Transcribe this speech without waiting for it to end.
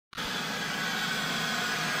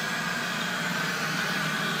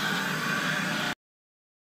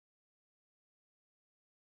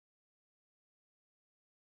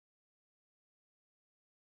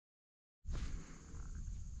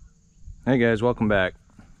Hey guys, welcome back.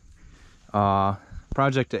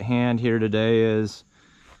 Project at hand here today is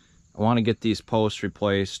I want to get these posts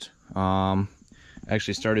replaced. I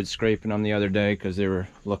actually started scraping them the other day because they were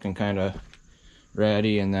looking kind of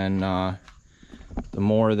ratty, and then the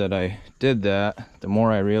more that I did that, the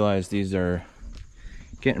more I realized these are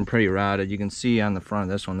getting pretty rotted. You can see on the front of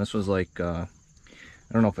this one, this was like I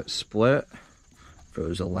don't know if it split, if it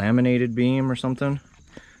was a laminated beam or something,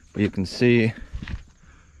 but you can see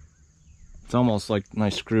it's almost like my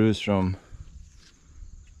screws from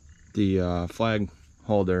the flag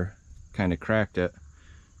holder kind of cracked it,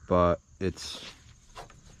 but it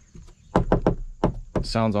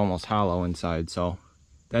sounds almost hollow inside, so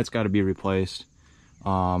that's got to be replaced.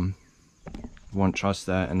 Wouldn't trust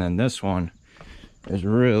that. And then this one is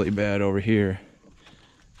really bad over here.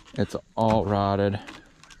 It's all rotted,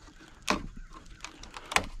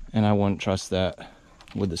 and I wouldn't trust that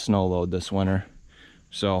with the snow load this winter.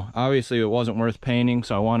 So obviously it wasn't worth painting,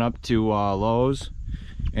 so I went up to Lowe's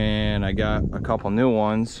and I got a couple new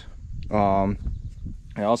ones. I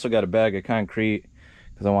also got a bag of concrete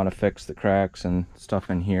because I want to fix the cracks and stuff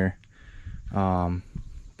in here,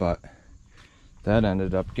 but that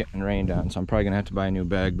ended up getting rained on, so I'm probably gonna have to buy a new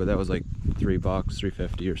bag, but that was like $3,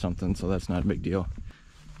 $3.50 or something, so that's not a big deal.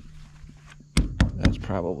 That's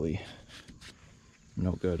probably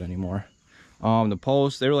no good anymore. The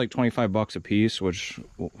posts, they were like 25 bucks a piece, which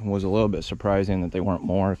was a little bit surprising that they weren't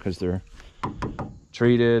more, because they're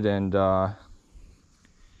treated, and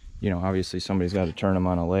you know, obviously somebody's got to turn them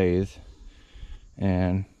on a lathe.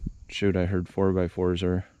 And shoot, I heard 4x4s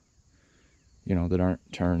are, you know, that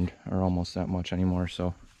aren't turned are almost that much anymore.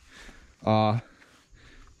 So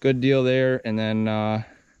good deal there. And then I'm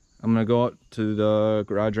gonna go out to the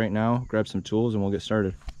garage right now, grab some tools, and we'll get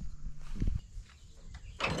started.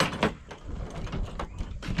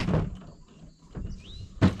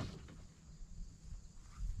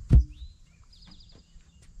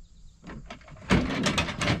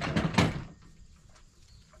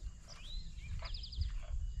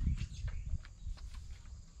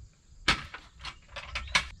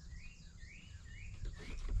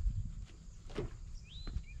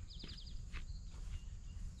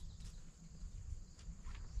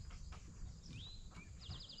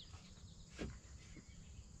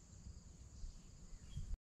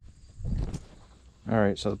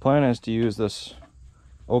 Alright, so the plan is to use this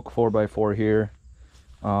oak 4x4 here,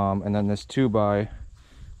 and then this 2x,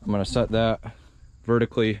 I'm going to set that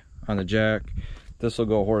vertically on the jack. This will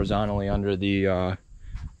go horizontally under the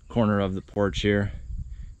corner of the porch here,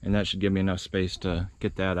 and that should give me enough space to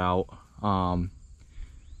get that out.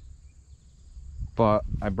 But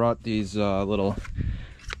I brought these little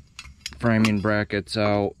framing brackets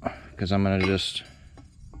out because I'm going to just,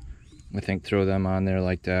 I think, throw them on there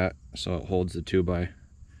like that, so it holds the 2x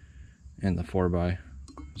and the 4x.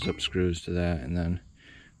 Zip screws to that, and then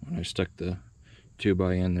when I stick the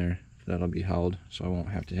 2x in there, that'll be held, so I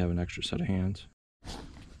won't have to have an extra set of hands.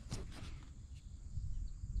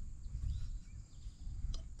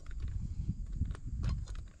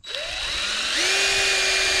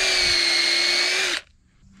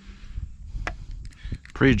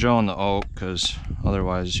 Pre-drilling the oak, because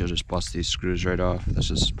otherwise you'll just bust these screws right off.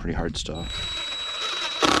 This is pretty hard stuff.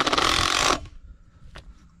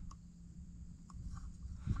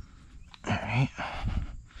 Alright,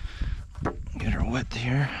 get her width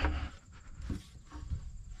here.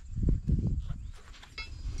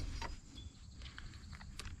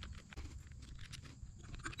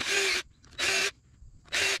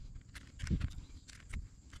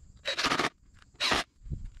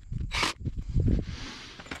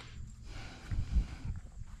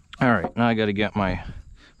 Alright, now I gotta get my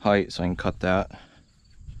height so I can cut that.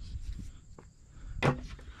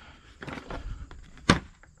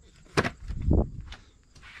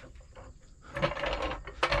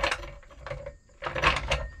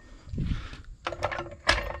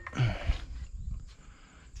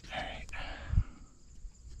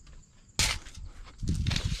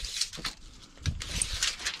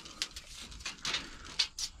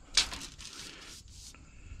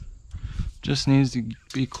 Just needs to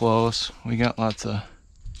be close. We got lots of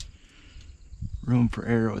room for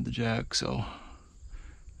air with the jack, so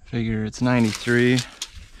I figure it's 93.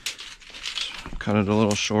 Cut it a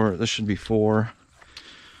little short. This should be 4,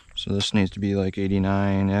 so this needs to be like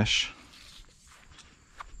 89-ish.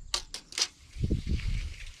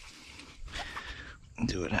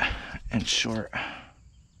 Do it an inch short.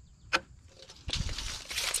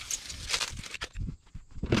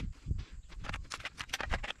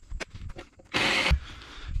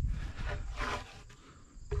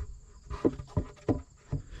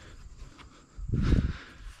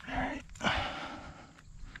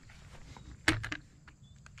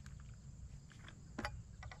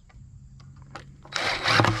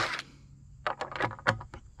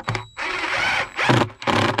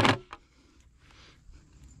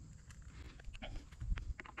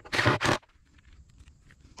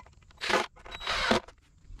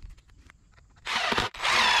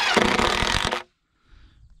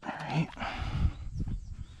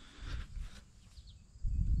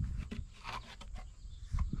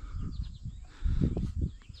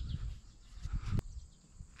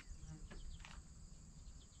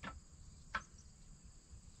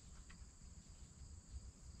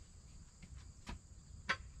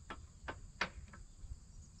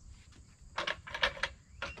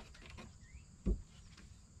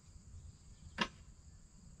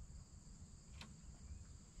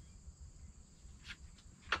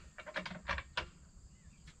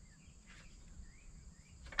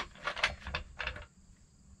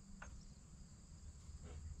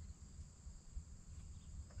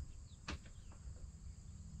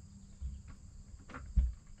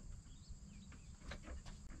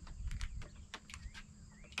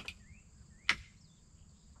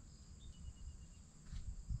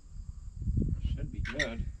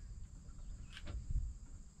 good.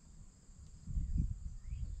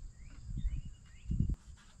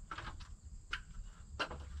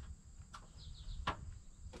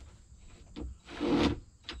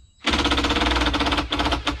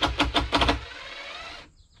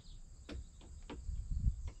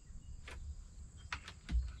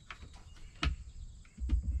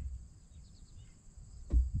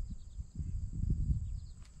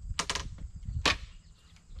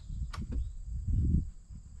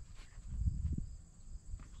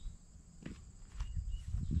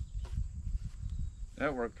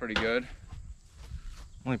 That worked pretty good.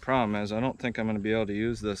 Only problem is I don't think I'm going to be able to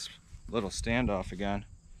use this little standoff again.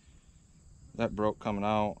 That broke coming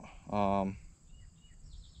out.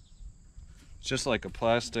 It's just like a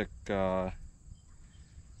plastic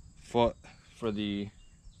foot for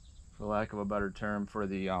lack of a better term, for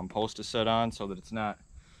the post to sit on, so that it's not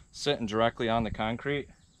sitting directly on the concrete.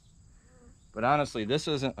 But honestly, this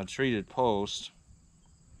isn't a treated post,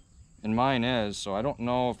 and mine is, so I don't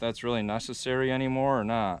know if that's really necessary anymore or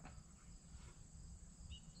not.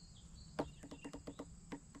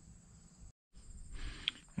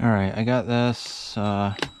 All right, I got this.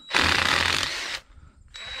 Got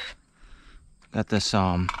this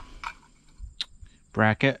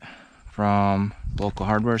bracket from local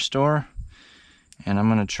hardware store, and I'm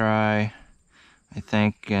gonna try, I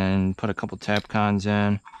think, and put a couple tap cons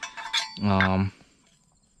in.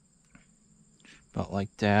 About like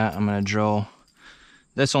that. I'm gonna drill.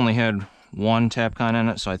 This only had one tap con in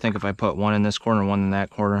it, so I think if I put one in this corner, one in that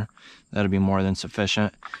corner, that'll be more than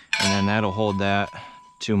sufficient. And then that'll hold that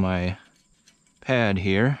to my pad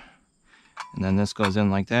here. And then this goes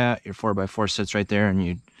in like that. Your 4x4 sits right there, and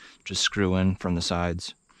you just screw in from the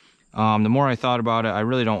sides. The more I thought about it, I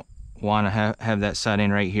really don't want to have that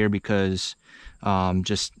setting right here, because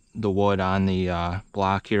just the wood on the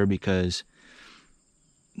block here, because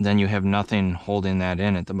then you have nothing holding that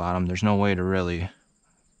in at the bottom. There's no way to really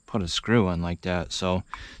put a screw in like that, so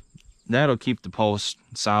that'll keep the post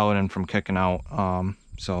solid and from kicking out.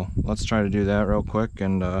 So let's try to do that real quick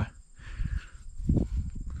and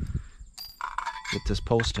get this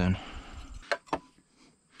post in.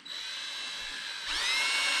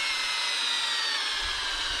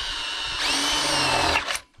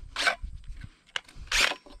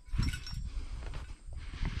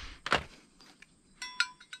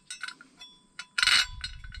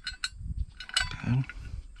 Good.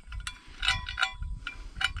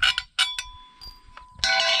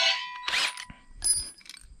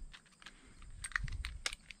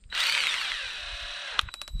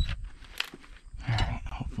 Alright,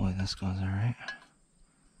 hopefully this goes alright. You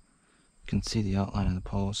can see the outline of the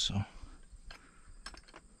post, so.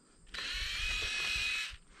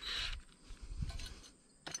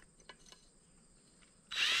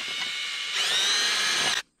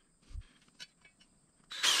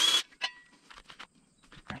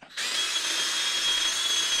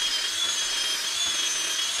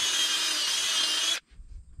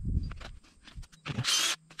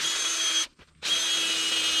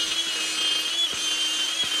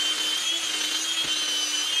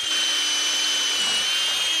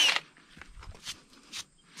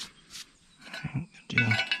 Good deal.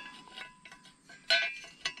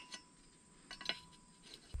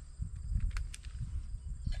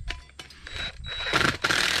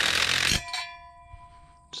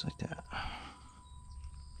 Just like that.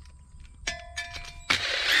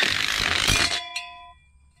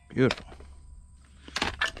 Beautiful.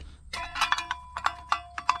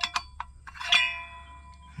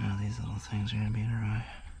 Now these little things are going to be in her eye.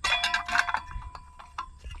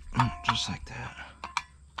 Just like that.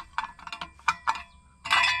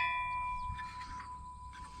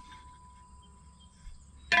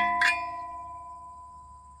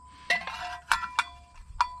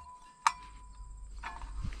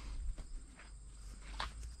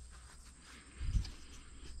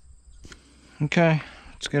 Okay,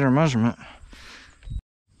 let's get our measurement.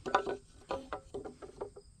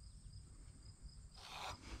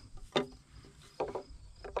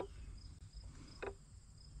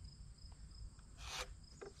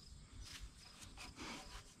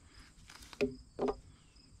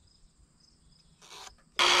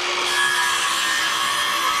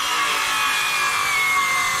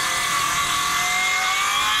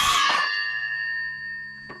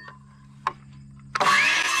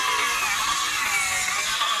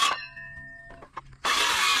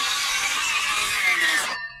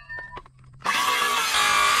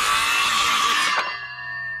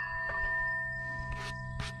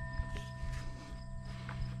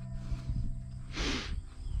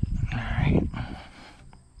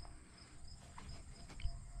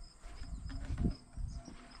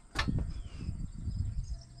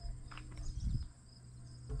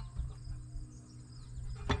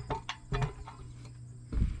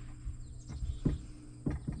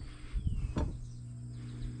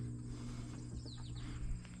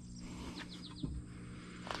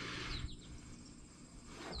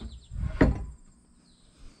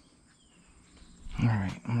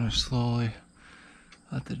 gonna slowly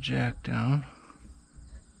let the jack down.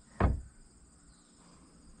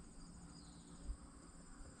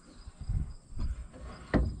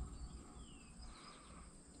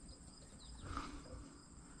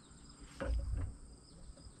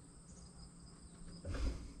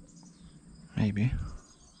 Maybe.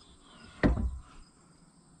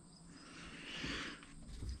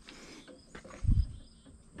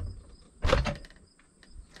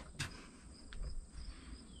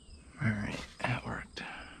 Alright, that worked.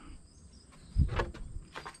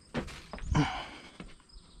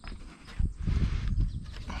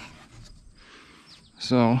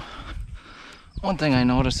 So, one thing I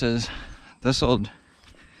noticed is this old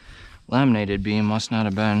laminated beam must not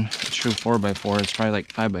have been a true 4x4. It's probably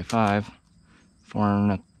like 5x5, 4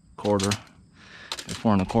 1/4 by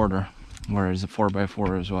 4 1/4. Whereas the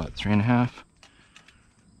 4x4 is what, 3.5?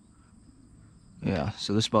 Yeah,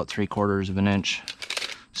 so this is about 3/4 of an inch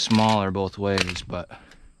smaller both ways, but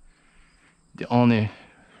the only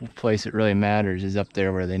place it really matters is up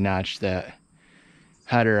there where they notched that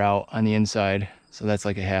header out on the inside. So that's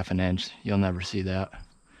like a 1/2 inch. You'll never see that.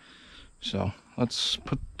 So let's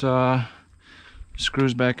put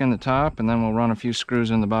screws back in the top, and then we'll run a few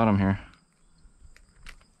screws in the bottom here.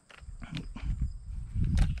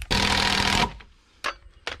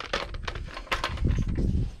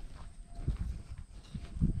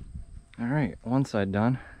 Alright, one side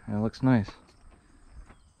done. It looks nice.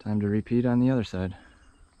 Time to repeat on the other side.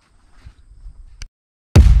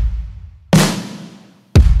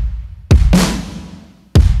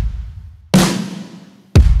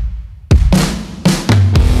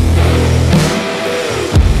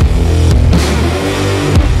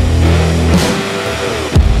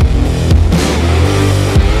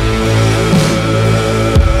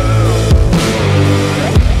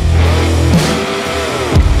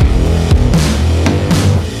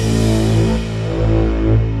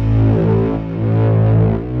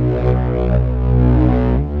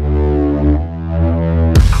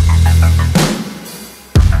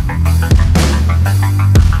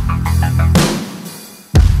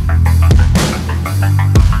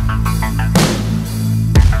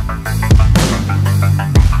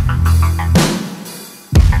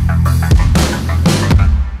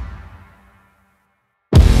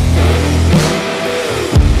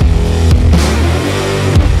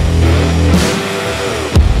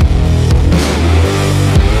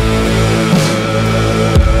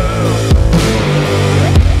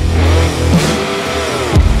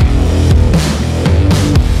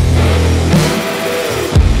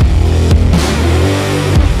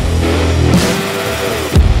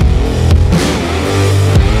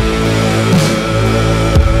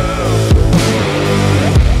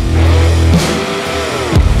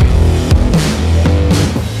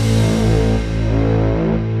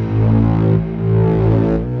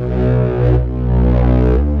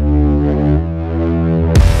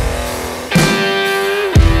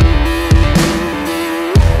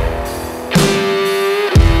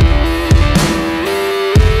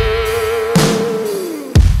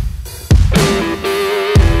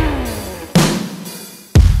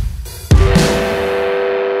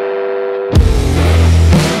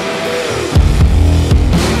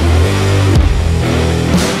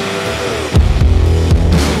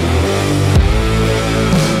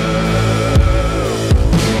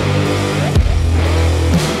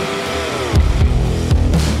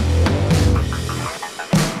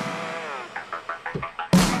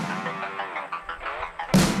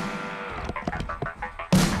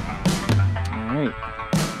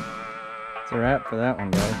 That's a wrap for that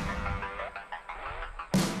one, guys.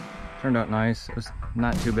 Turned out nice. It was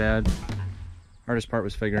not too bad. Hardest part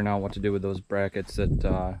was figuring out what to do with those brackets that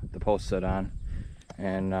the posts sit on.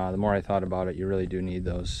 And the more I thought about it, you really do need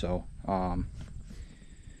those. So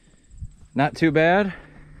not too bad.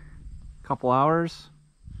 Couple hours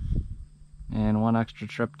and one extra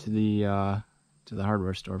trip to the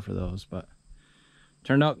hardware store for those, but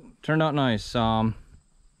turned out nice.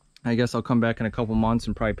 I guess I'll come back in a couple months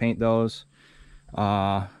and probably paint those.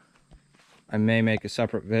 I may make a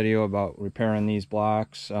separate video about repairing these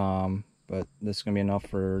blocks, but this is gonna be enough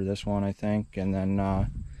for this one, I think. And then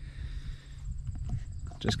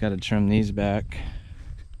just got to trim these back,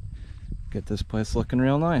 get this place looking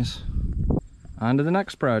real nice. On to the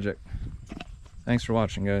next project. Thanks for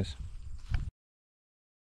watching, guys.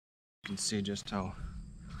 You can see just how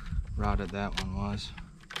rotted that one was.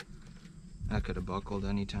 That could have buckled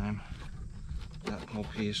anytime. That whole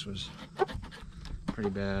piece was pretty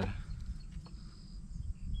bad.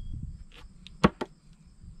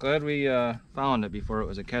 Glad we found it before it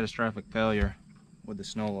was a catastrophic failure with the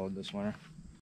snow load this winter.